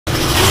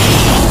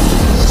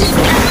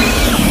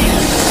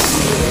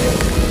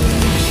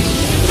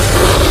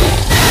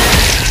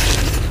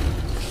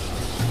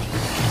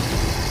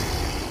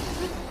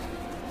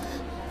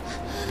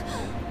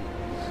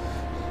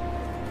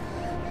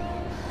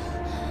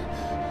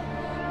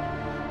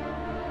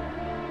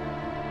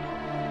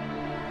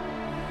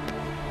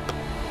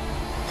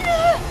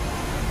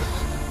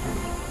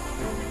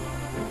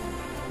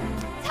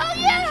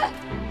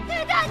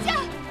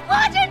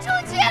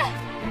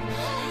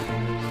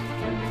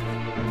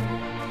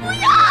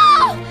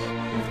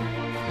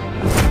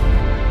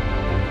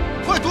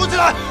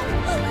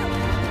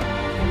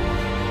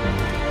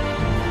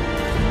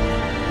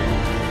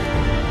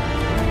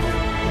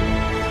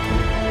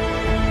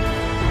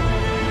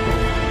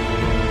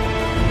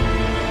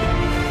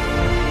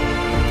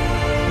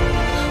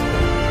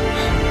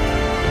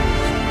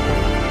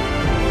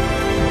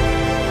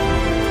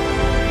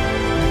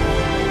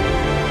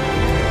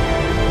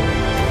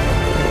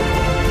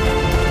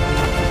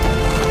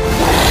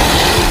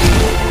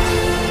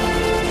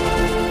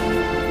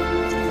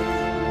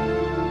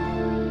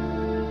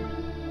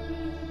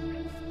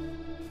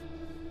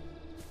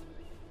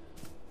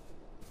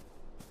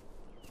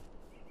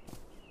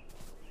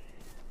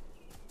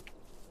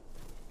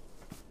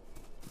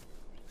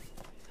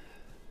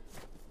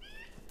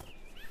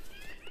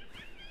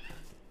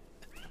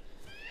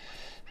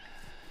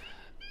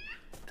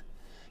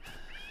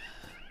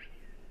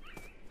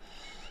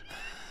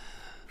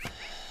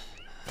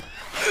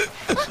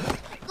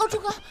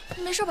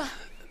你没事吧？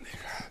没事。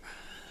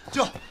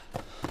舅，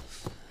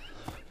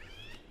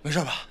没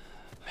事吧？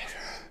没事，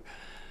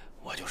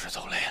我就是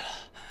走累了，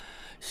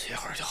歇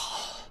会儿就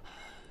好。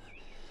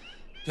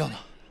药呢？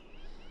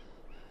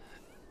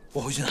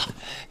我回去拿。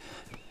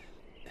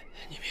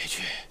你别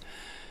去，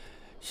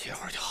歇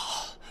会儿就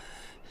好。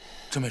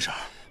真没事？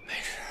没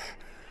事。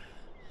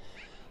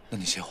那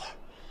你歇会儿。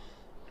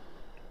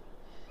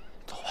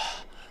走吧。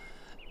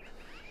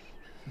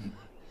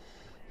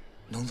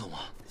能走吗？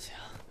行。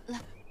来，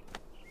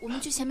我们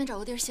去前面找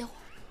个地儿歇会儿。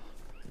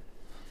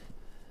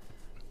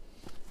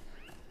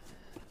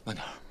慢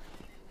点儿。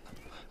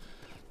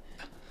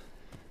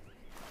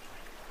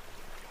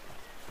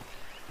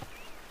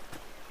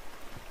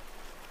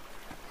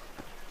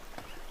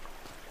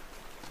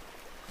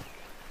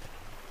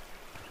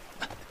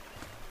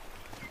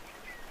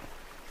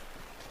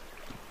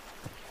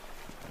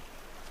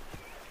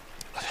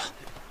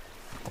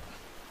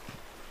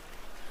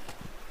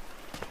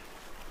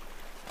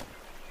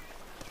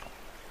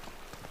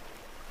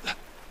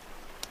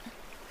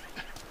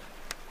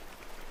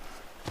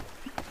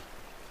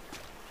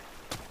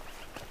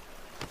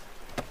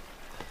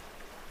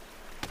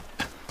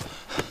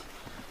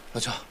老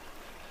邱，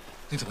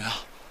你怎么样？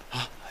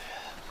啊？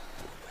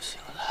不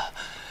行了，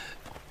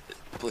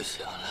不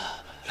行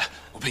了！来，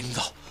我背你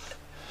走。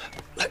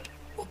来，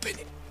我背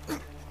你。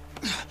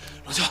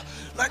老邱，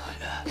来。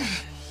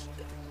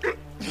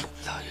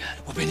老岳，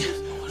我背你，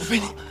我背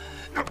你。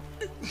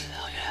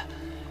老岳，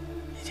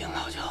你听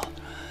老舅，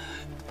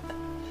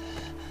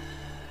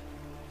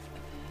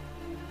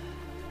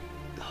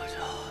老舅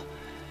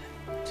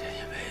这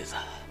一辈子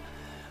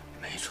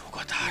没出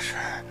过大事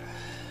儿。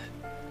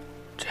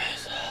这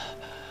次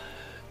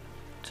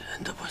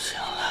真的不行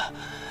了，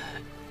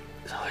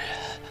老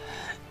岳，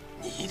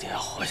你一定要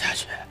活下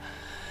去。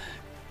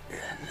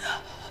人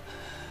呢，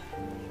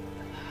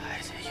还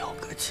得有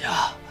个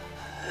家。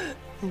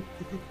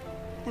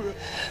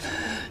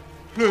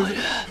老岳，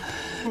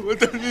我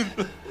答应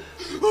了，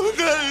我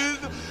答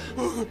应了。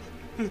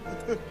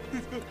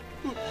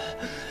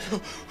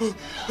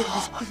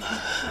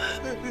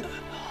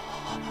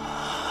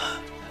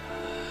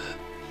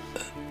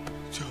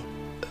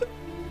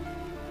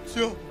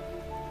舅。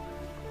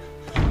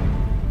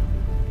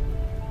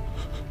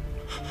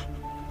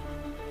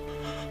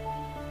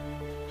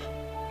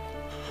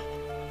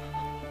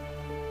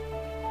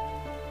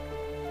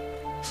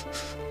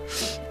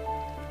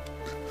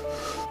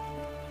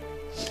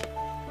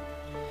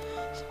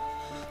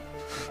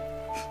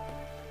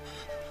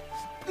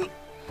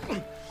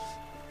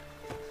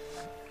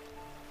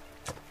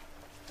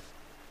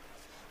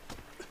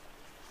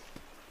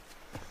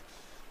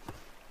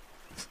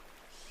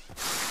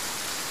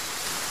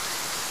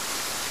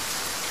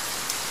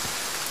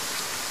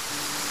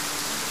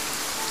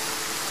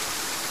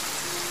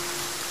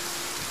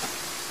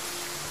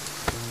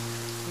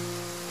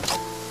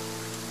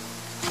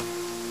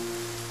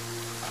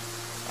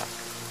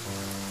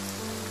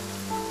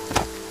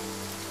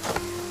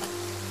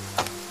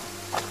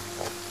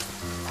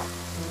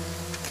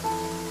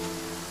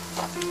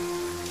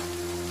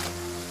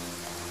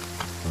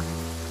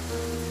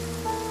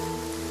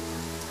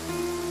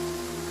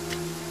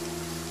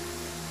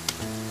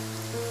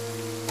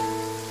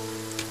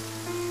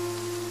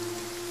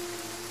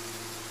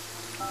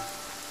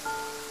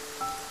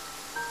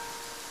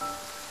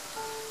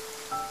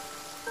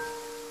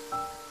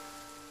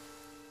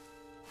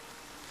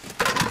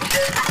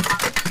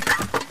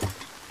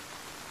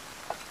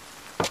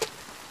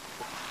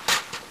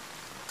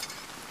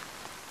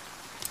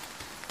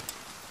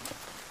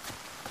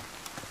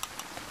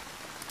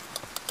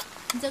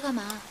你在干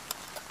嘛？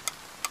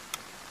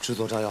制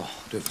作炸药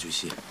对付巨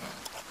蜥。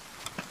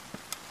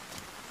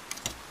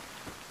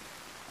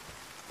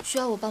需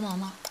要我帮忙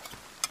吗？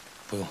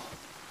不用。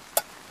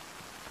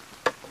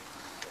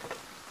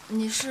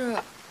你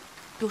是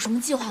有什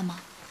么计划吗？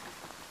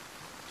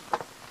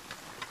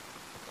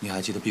你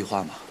还记得壁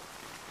画吗？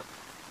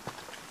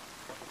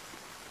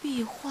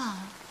壁画？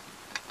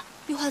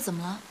壁画怎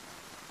么了？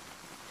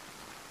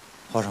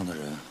画上的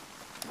人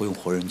会用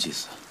活人祭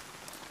祀，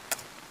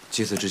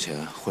祭祀之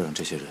前会让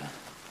这些人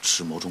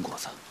吃某种果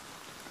子，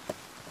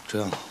这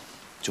样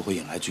就会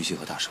引来巨蜥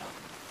和大蛇，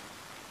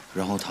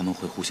然后他们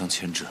会互相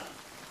牵制，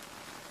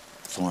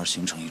从而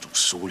形成一种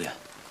食物链。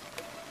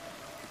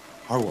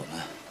而我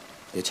们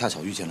也恰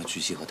巧遇见了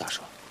巨蜥和大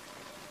蛇，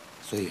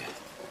所以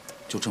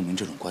就证明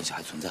这种关系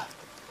还存在。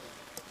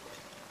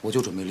我就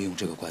准备利用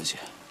这个关系，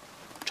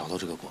找到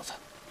这个果子，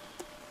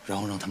然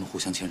后让他们互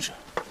相牵制，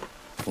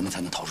我们才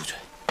能逃出去。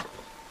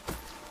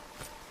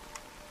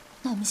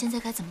那我们现在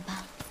该怎么办？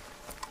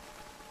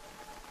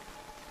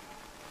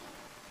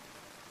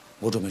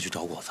我准备去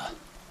找果子，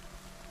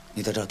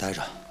你在这儿待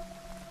着，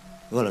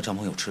饿了帐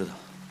篷有吃的，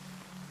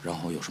然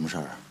后有什么事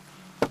儿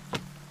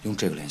用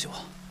这个联系我。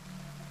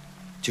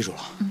记住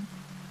了，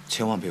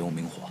千万别用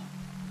明火，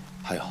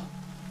还有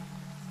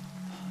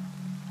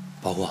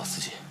保护好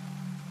自己。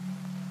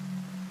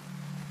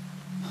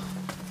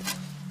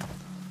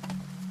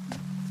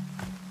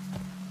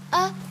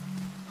哎，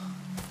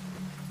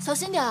小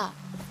心点儿！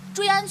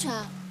注意安全。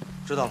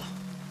知道了。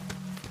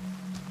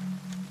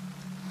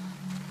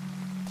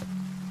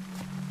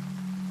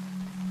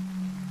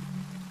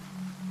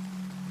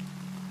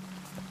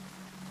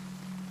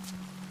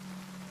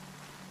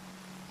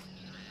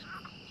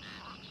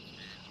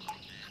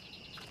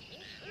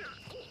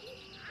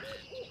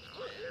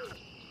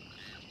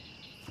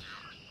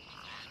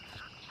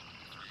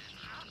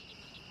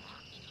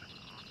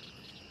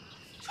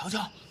瞧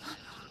瞧，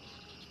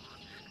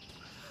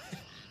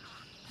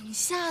你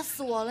吓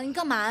死我了！你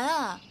干嘛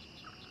呀？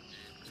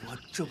我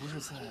这不是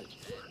在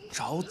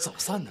找走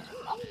散的人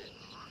吗？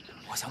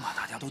我想把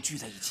大家都聚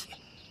在一起。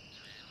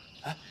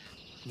哎，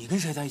你跟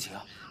谁在一起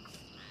啊？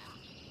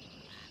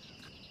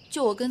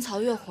就我跟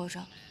曹越活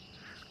着，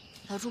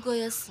老朱哥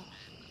也死了。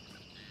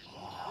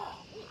哦，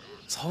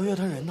曹越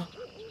他人呢？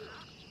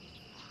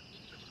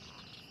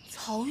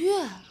曹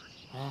越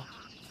啊？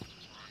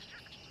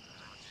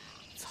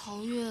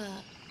曹越，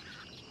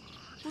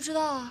不知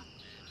道啊。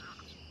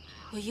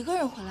我一个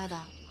人回来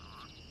的。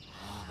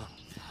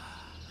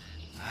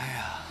哎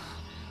呀，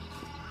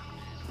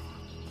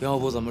要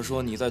不怎么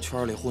说你在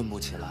圈里混不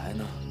起来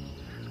呢？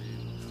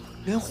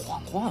连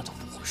谎话都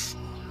不会说。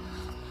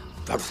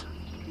抓住他！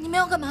你们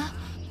要干嘛？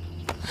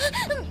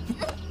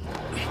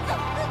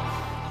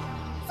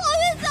曹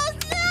越，小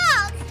心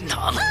啊！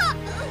拿来！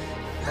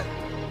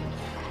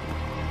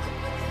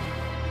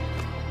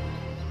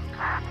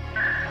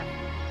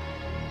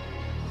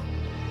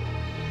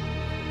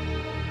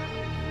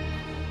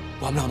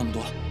管不了那么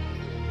多了，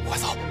快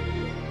走！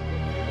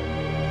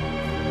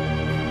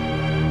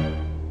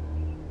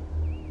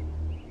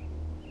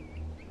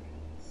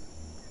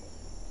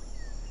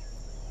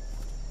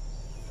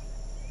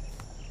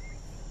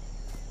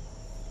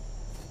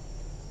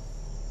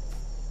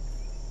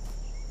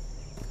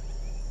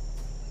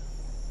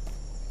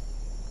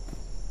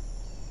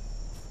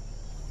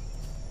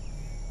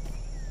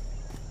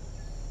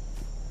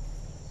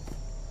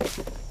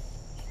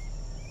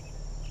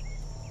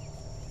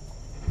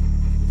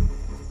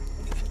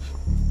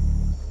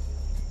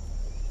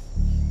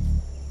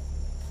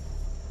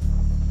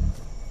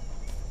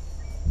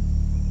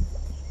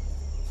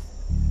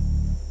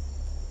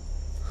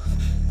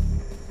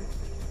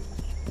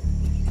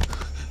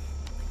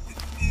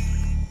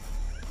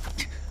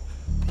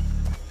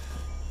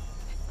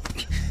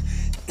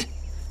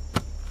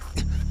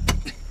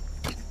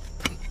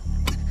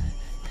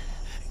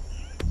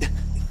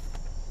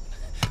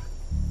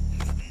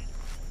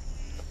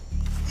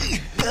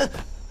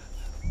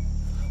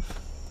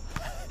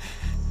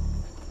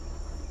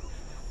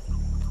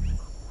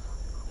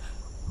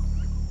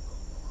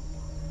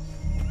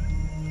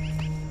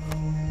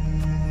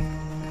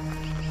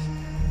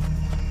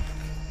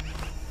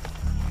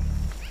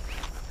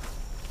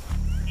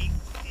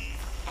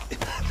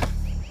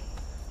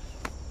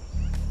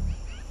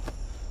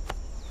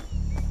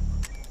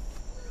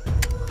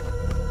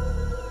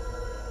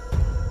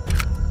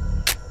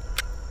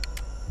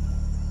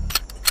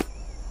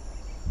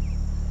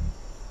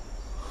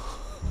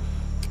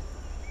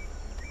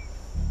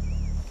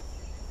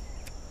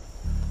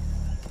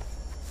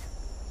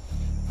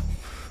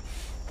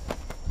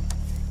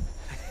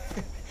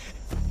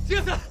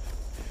这个